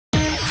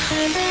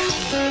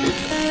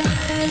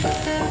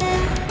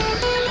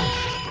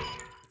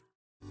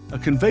A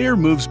conveyor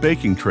moves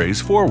baking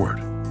trays forward.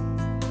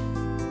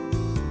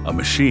 A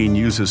machine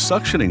uses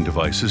suctioning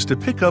devices to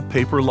pick up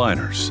paper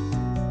liners,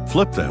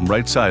 flip them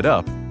right side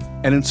up,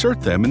 and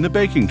insert them in the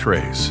baking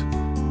trays.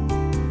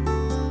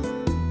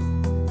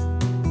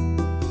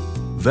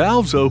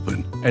 Valves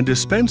open and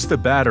dispense the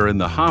batter in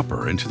the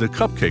hopper into the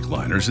cupcake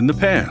liners in the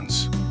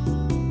pans.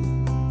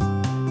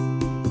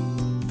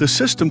 The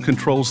system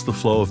controls the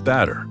flow of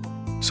batter,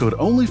 so it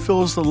only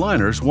fills the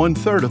liners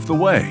 1/3 of the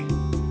way.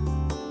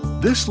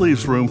 This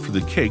leaves room for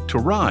the cake to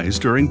rise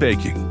during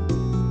baking.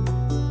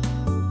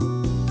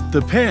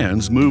 The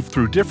pans move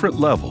through different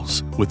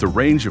levels with a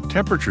range of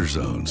temperature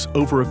zones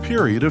over a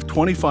period of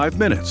 25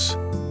 minutes,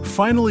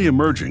 finally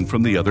emerging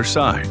from the other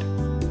side.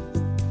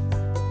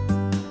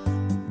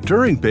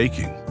 During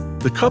baking,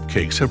 the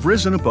cupcakes have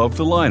risen above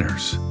the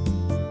liners.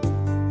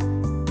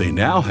 They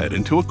now head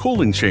into a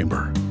cooling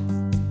chamber.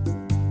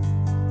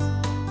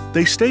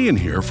 They stay in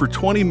here for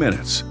 20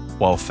 minutes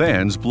while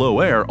fans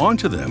blow air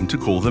onto them to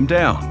cool them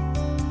down.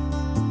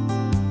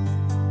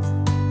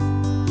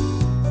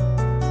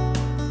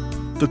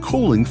 The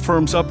cooling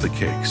firms up the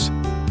cakes.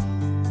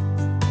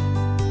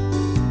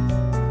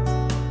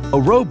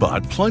 A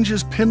robot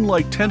plunges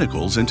pin-like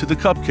tentacles into the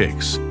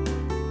cupcakes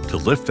to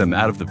lift them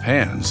out of the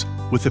pans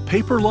with the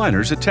paper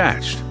liners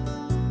attached.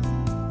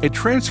 It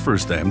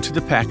transfers them to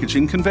the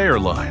packaging conveyor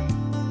line.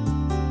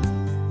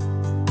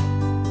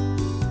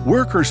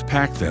 Workers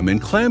pack them in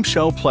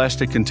clamshell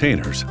plastic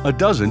containers, a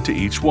dozen to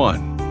each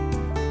one.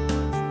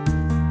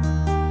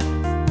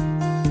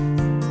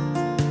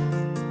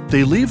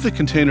 They leave the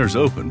containers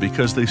open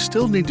because they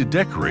still need to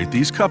decorate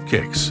these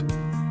cupcakes.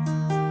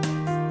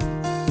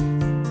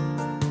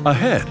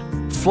 Ahead,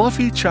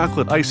 fluffy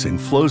chocolate icing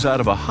flows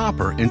out of a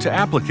hopper into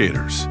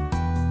applicators.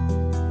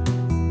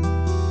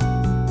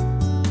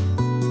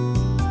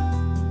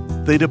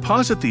 They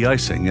deposit the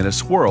icing in a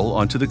swirl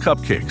onto the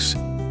cupcakes,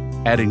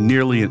 adding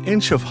nearly an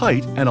inch of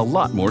height and a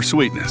lot more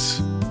sweetness.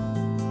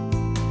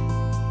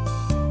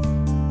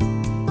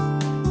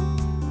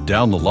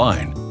 Down the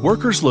line,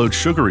 workers load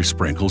sugary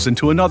sprinkles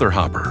into another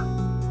hopper.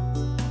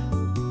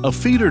 A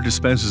feeder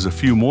dispenses a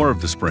few more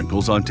of the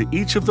sprinkles onto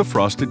each of the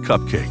frosted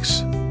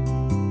cupcakes.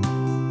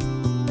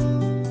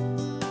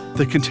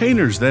 The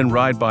containers then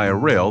ride by a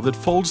rail that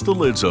folds the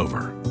lids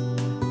over.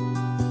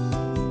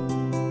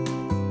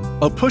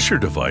 A pusher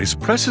device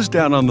presses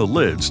down on the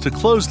lids to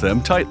close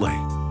them tightly.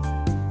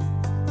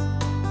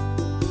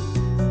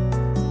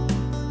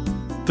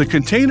 The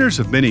containers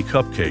of mini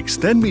cupcakes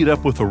then meet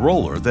up with a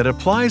roller that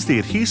applies the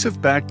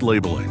adhesive-backed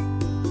labeling.